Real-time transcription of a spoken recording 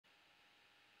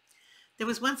There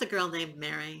was once a girl named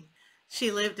Mary. She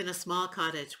lived in a small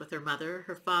cottage with her mother,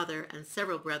 her father, and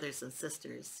several brothers and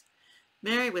sisters.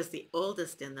 Mary was the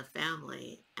oldest in the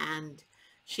family, and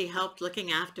she helped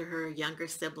looking after her younger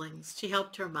siblings. She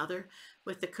helped her mother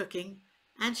with the cooking,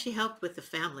 and she helped with the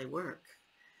family work.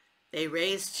 They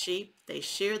raised sheep, they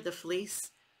sheared the fleece,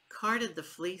 carded the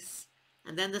fleece,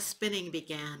 and then the spinning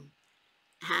began.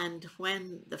 And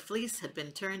when the fleece had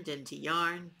been turned into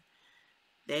yarn,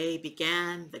 they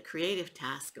began the creative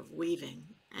task of weaving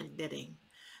and knitting.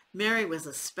 Mary was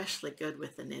especially good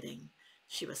with the knitting.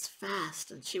 She was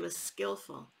fast and she was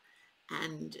skillful,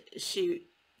 and she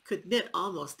could knit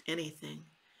almost anything.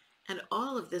 And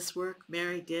all of this work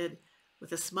Mary did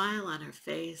with a smile on her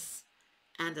face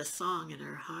and a song in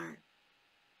her heart.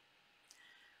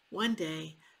 One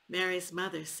day, Mary's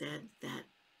mother said that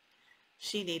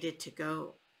she needed to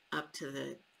go up to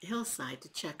the hillside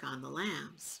to check on the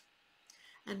lambs.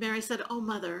 And Mary said, "Oh,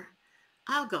 Mother,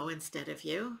 I'll go instead of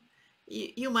you.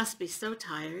 You must be so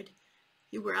tired.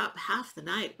 You were up half the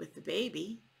night with the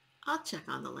baby. I'll check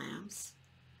on the lambs."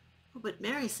 "Oh, but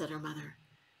Mary," said her mother,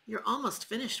 "you're almost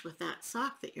finished with that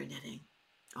sock that you're knitting."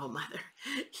 "Oh, Mother,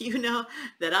 you know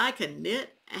that I can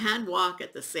knit and walk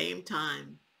at the same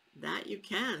time." "That you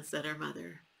can," said her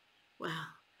mother. "Well,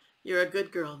 you're a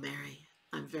good girl, Mary.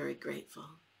 I'm very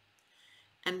grateful."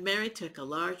 And Mary took a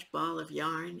large ball of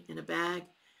yarn in a bag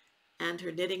and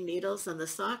her knitting needles and the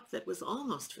sock that was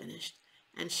almost finished,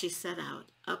 and she set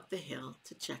out up the hill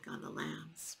to check on the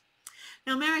lambs.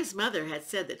 Now, Mary's mother had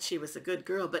said that she was a good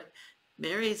girl, but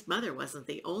Mary's mother wasn't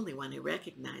the only one who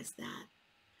recognized that.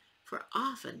 For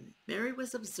often Mary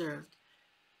was observed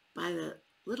by the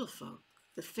little folk,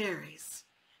 the fairies,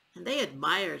 and they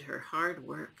admired her hard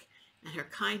work and her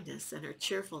kindness and her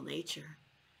cheerful nature.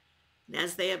 And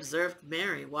as they observed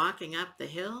Mary walking up the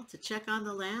hill to check on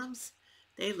the lambs,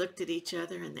 they looked at each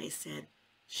other and they said,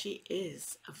 "She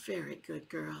is a very good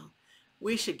girl.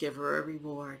 We should give her a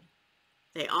reward."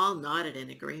 They all nodded in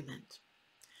agreement.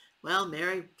 Well,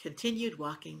 Mary continued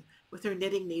walking with her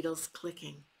knitting needles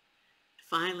clicking.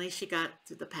 Finally, she got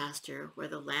to the pasture where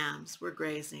the lambs were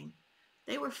grazing.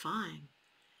 They were fine.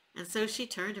 And so she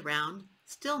turned around,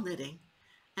 still knitting,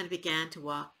 and began to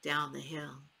walk down the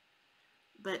hill.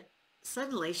 But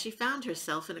suddenly she found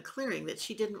herself in a clearing that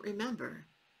she didn't remember,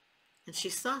 and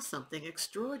she saw something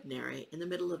extraordinary in the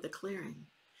middle of the clearing.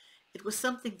 It was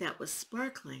something that was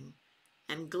sparkling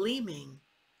and gleaming.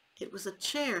 It was a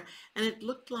chair, and it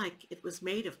looked like it was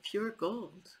made of pure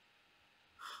gold.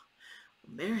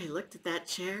 Mary looked at that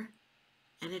chair,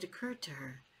 and it occurred to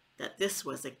her that this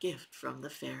was a gift from the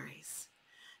fairies.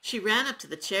 She ran up to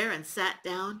the chair and sat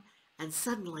down, and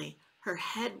suddenly her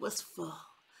head was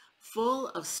full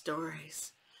of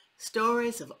stories.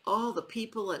 Stories of all the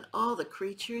people and all the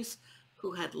creatures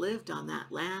who had lived on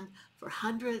that land for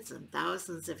hundreds and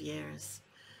thousands of years.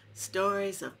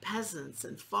 Stories of peasants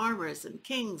and farmers and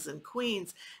kings and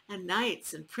queens and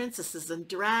knights and princesses and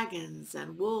dragons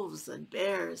and wolves and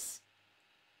bears.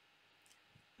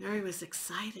 Mary was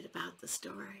excited about the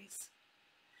stories.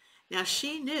 Now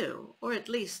she knew, or at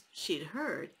least she'd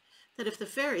heard, that if the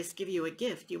fairies give you a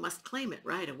gift, you must claim it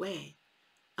right away.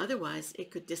 Otherwise,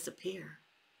 it could disappear.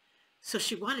 So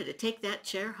she wanted to take that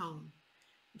chair home.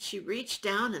 She reached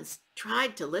down and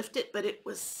tried to lift it, but it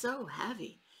was so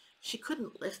heavy. She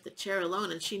couldn't lift the chair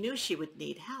alone, and she knew she would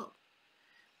need help.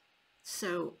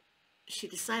 So she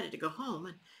decided to go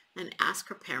home and ask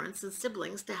her parents and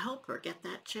siblings to help her get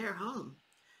that chair home.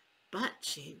 But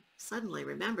she suddenly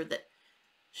remembered that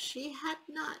she had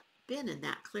not been in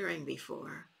that clearing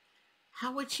before.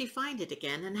 How would she find it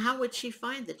again, and how would she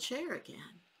find the chair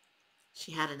again?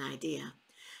 She had an idea.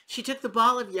 She took the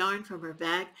ball of yarn from her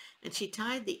bag and she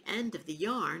tied the end of the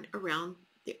yarn around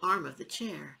the arm of the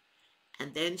chair.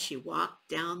 And then she walked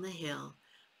down the hill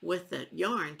with the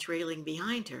yarn trailing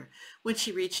behind her. When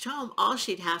she reached home, all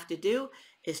she'd have to do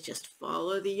is just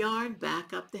follow the yarn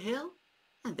back up the hill,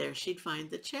 and there she'd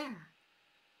find the chair.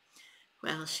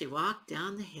 Well, she walked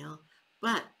down the hill,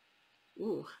 but,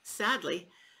 sadly,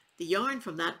 the yarn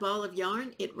from that ball of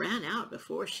yarn, it ran out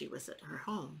before she was at her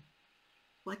home.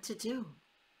 What to do?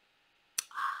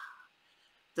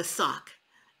 The sock.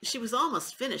 She was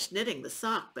almost finished knitting the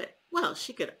sock, but, well,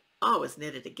 she could always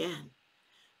knit it again.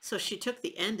 So she took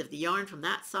the end of the yarn from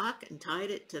that sock and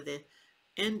tied it to the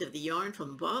end of the yarn from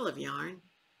the ball of yarn,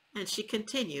 and she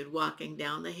continued walking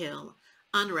down the hill,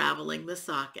 unraveling the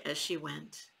sock as she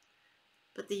went.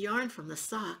 But the yarn from the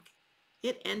sock,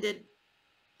 it ended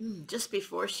just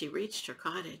before she reached her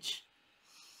cottage.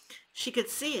 She could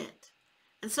see it,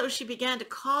 and so she began to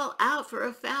call out for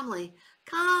her family,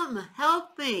 "Come,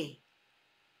 help me!"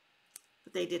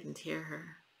 But they didn't hear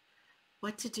her.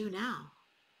 what to do now.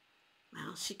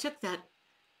 Well, she took that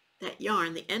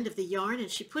yarn, the end of the yarn, and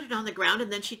she put it on the ground,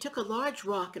 and then she took a large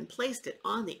rock and placed it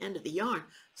on the end of the yarn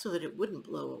so that it wouldn't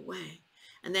blow away.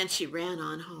 And then she ran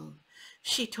on home.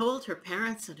 She told her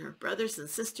parents and her brothers and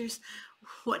sisters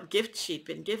what gift she'd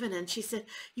been given, and she said,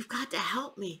 "You've got to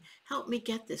help me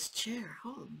get this chair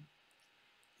home."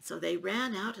 So they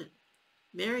ran out, and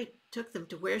Mary took them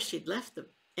to where she'd left the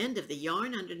end of the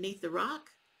yarn underneath the rock,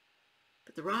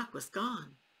 but the rock was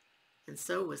gone, and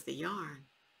so was the yarn.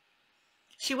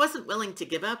 She wasn't willing to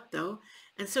give up, though,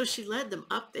 and so she led them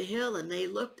up the hill, and they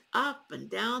looked up and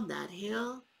down that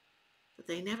hill, but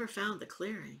they never found the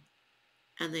clearing,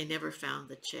 and they never found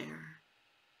the chair.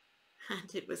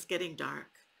 And it was getting dark,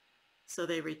 so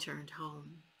they returned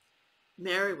home.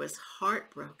 Mary was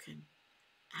heartbroken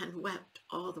and wept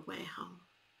all the way home.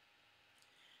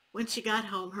 When she got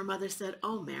home, her mother said,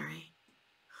 "Oh, Mary,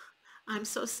 I'm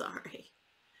so sorry.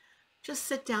 Just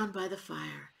sit down by the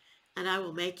fire, and I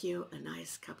will make you a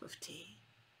nice cup of tea."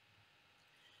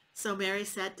 So Mary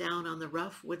sat down on the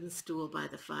rough wooden stool by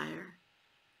the fire,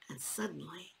 and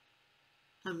suddenly,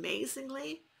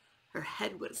 amazingly, her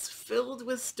head was filled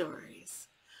with stories.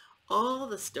 All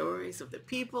the stories of the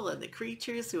people and the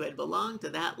creatures who had belonged to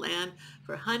that land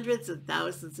for hundreds and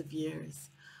thousands of years.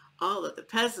 All of the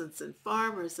peasants and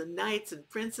farmers and knights and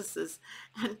princesses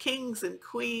and kings and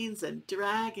queens and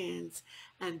dragons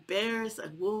and bears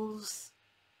and wolves.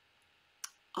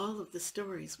 All of the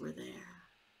stories were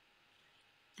there.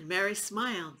 And Mary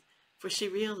smiled, for she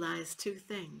realized two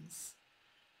things.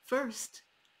 First,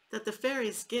 that the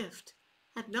fairies' gift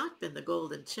had not been the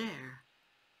golden chair,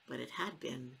 but it had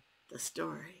been the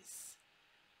stories.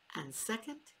 And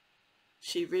second,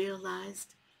 she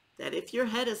realized that if your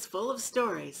head is full of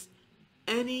stories,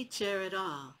 any chair at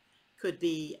all could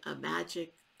be a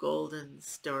magic golden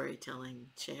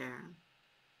storytelling chair.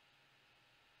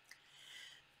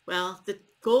 Well, the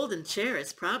golden chair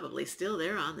is probably still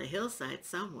there on the hillside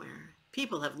somewhere.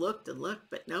 People have looked and looked,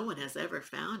 but no one has ever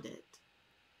found it.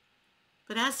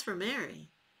 But as for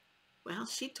Mary, well,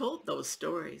 she told those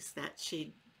stories that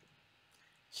she'd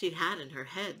had in her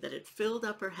head, that had filled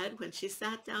up her head when she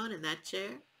sat down in that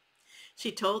chair.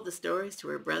 She told the stories to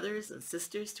her brothers and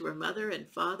sisters, to her mother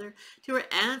and father, to her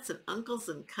aunts and uncles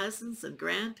and cousins and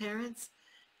grandparents.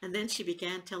 And then she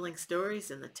began telling stories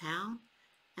in the town,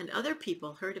 and other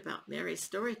people heard about Mary's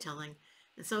storytelling,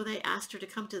 and so they asked her to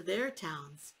come to their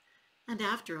towns. And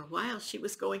after a while, she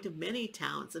was going to many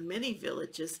towns and many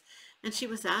villages, and she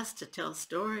was asked to tell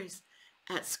stories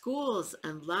at schools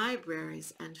and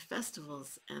libraries and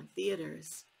festivals and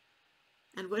theaters.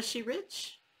 And was she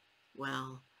rich?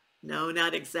 Well, no,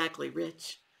 not exactly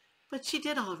rich, but she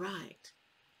did all right.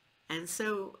 And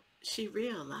so she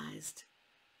realized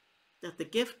that the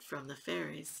gift from the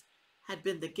fairies had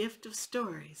been the gift of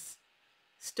stories,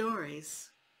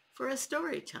 stories for a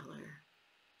storyteller.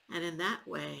 And in that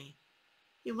way,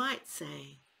 you might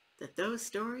say that those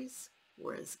stories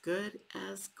were as good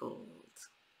as gold.